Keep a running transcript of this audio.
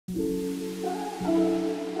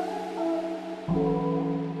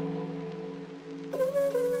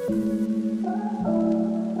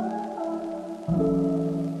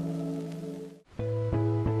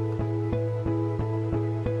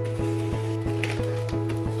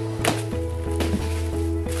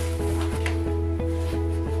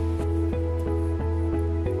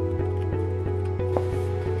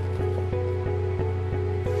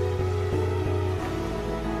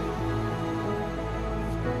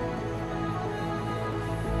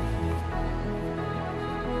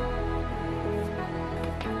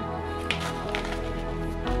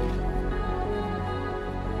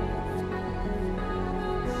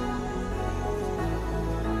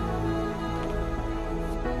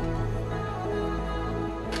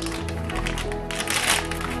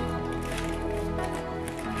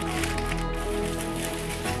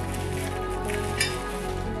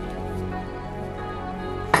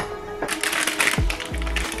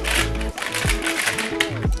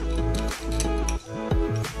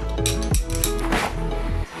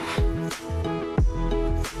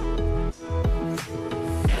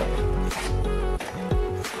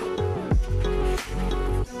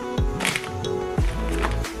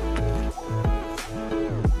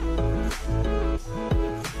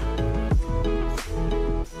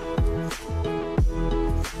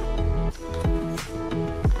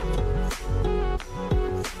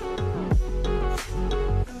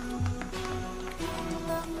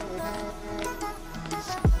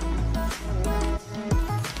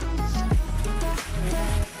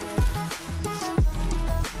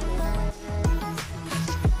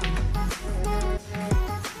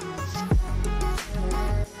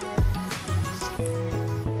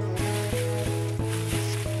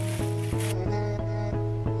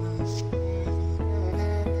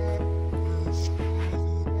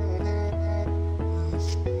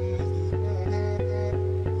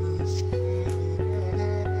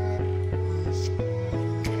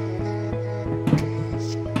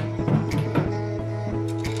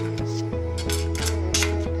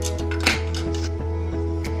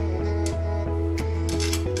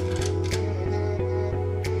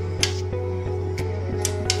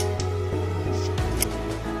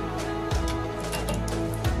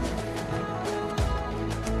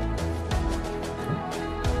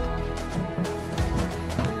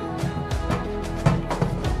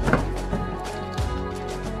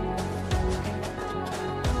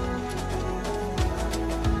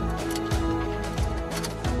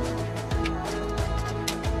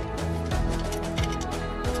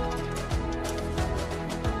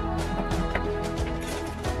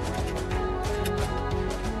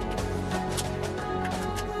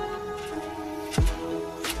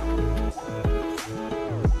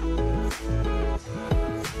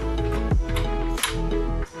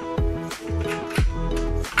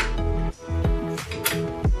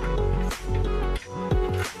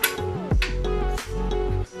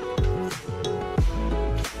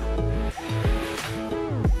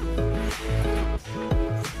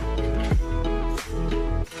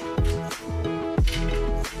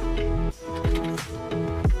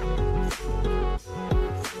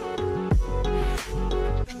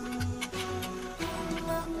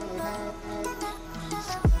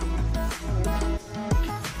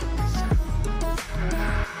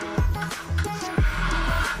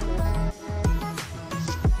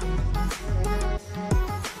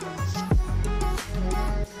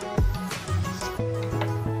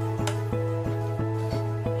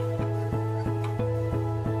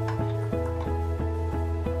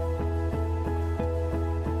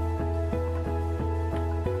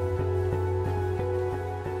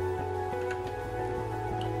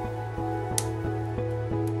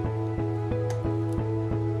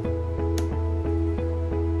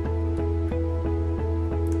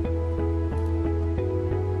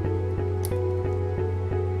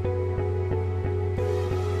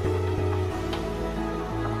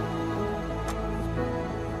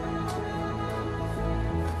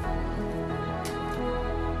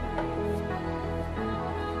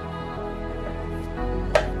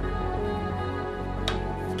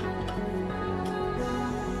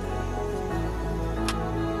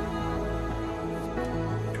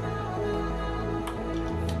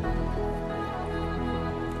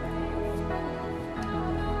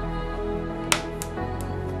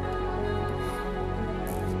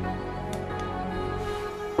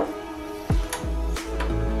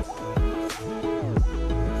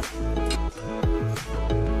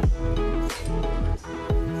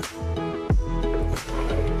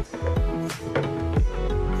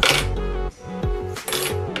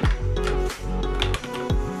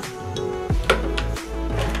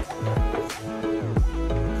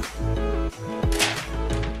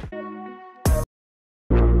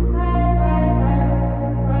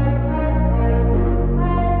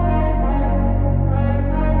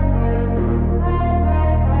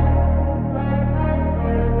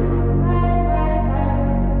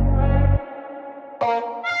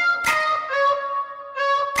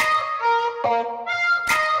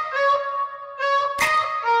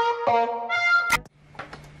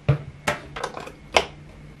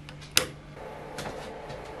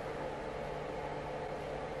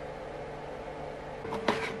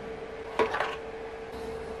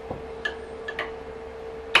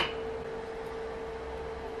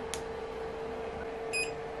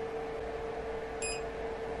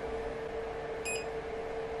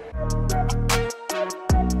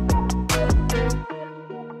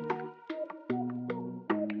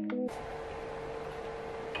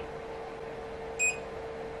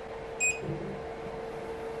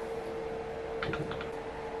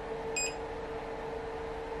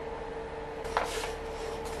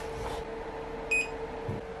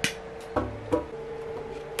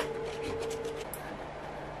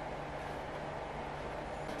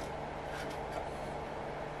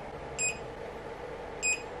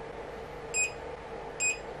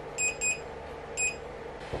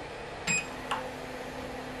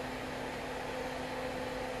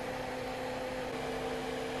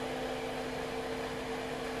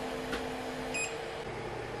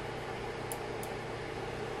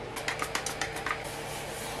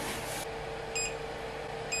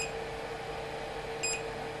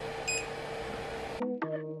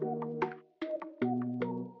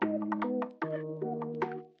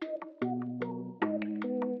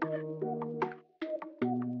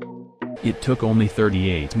It took only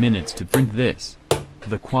 38 minutes to print this.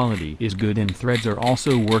 The quality is good and threads are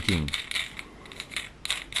also working.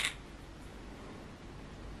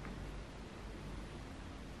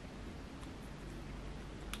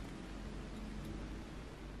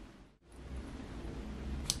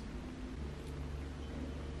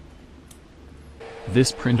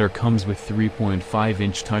 This printer comes with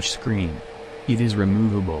 3.5-inch touchscreen. It is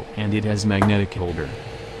removable and it has magnetic holder.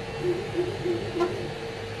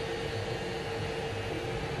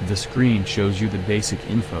 The screen shows you the basic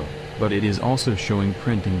info, but it is also showing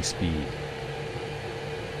printing speed.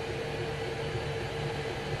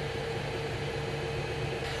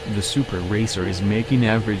 The Super Racer is making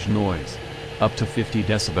average noise, up to 50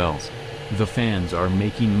 decibels. The fans are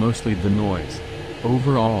making mostly the noise.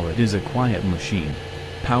 Overall it is a quiet machine.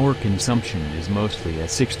 Power consumption is mostly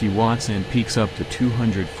at 60 watts and peaks up to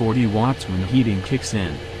 240 watts when heating kicks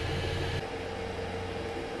in.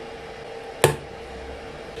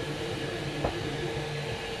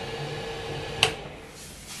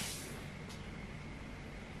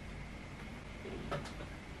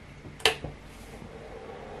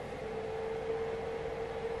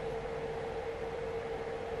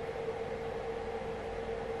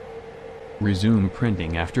 Resume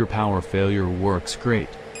printing after power failure works great.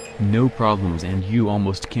 No problems and you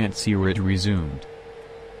almost can't see it resumed.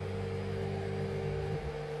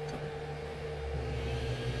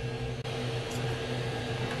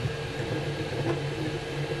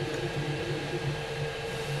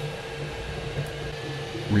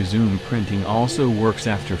 Resume printing also works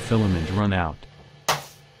after filament run out.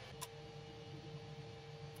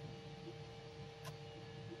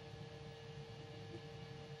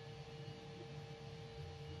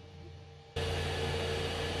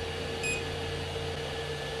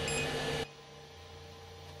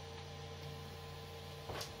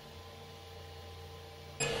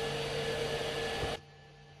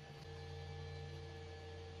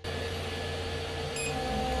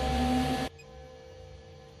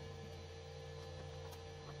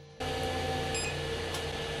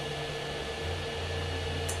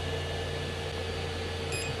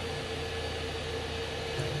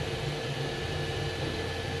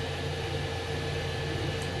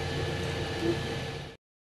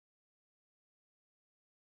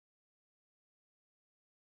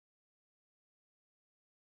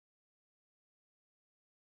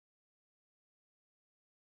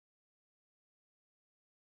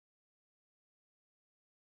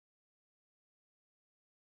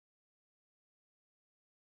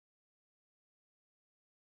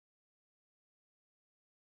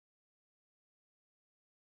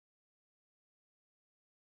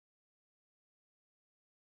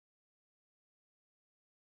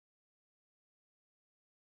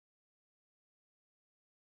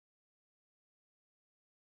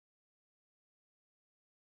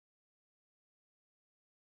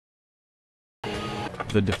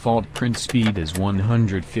 The default print speed is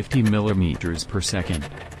 150 mm per second.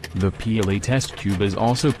 The PLA test tube is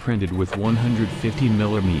also printed with 150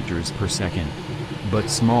 mm per second. But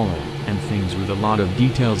smaller, and things with a lot of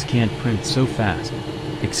details can't print so fast.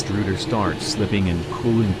 Extruder starts slipping and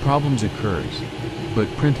cooling problems occurs.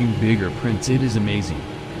 But printing bigger prints, it is amazing.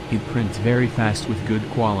 It prints very fast with good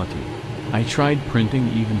quality. I tried printing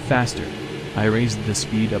even faster. I raised the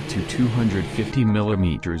speed up to 250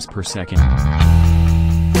 mm per second.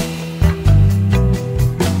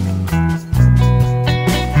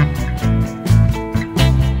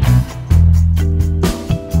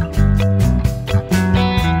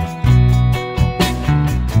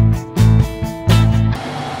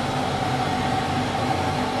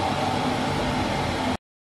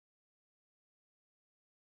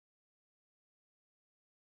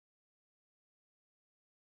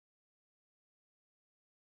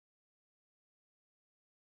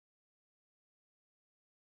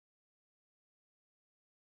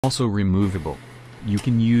 also removable. You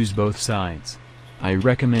can use both sides. I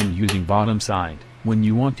recommend using bottom side when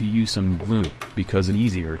you want to use some glue, because it's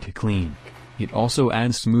easier to clean. It also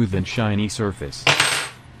adds smooth and shiny surface.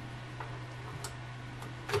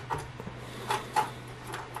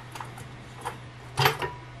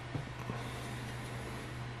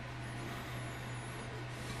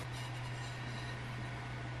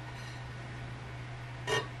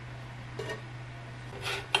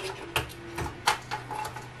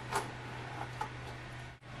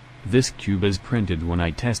 This cube is printed when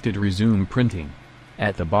I tested resume printing.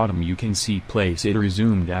 At the bottom you can see place it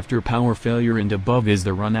resumed after power failure, and above is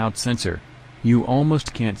the runout sensor. You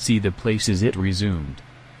almost can't see the places it resumed.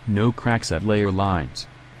 No cracks at layer lines.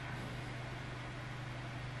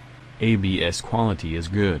 ABS quality is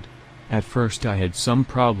good. At first I had some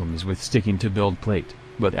problems with sticking to build plate,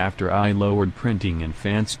 but after I lowered printing and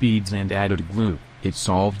fan speeds and added glue, it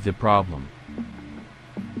solved the problem.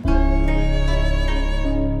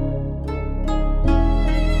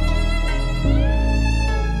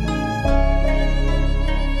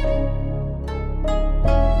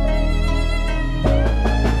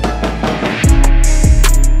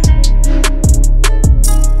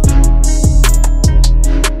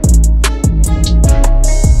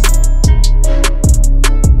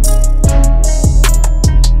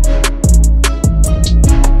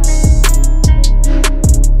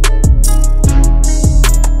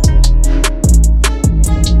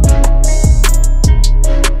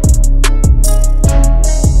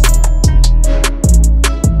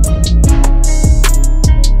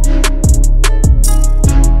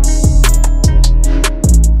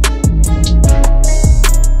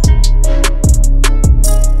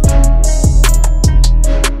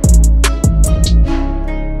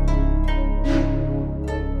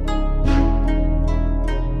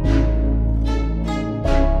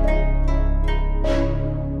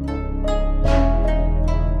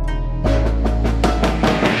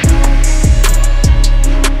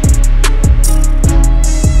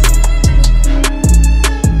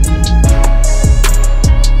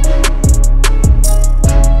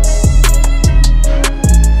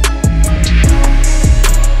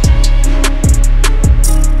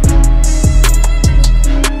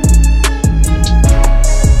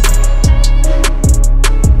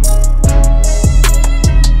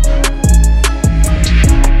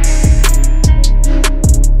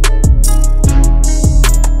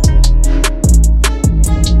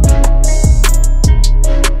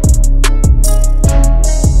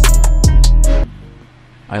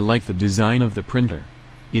 I like the design of the printer.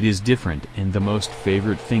 It is different, and the most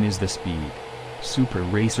favorite thing is the speed. Super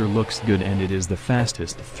Racer looks good, and it is the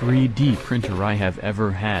fastest 3D printer I have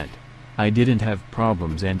ever had. I didn't have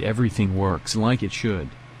problems and everything works like it should.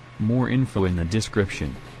 More info in the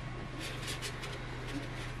description.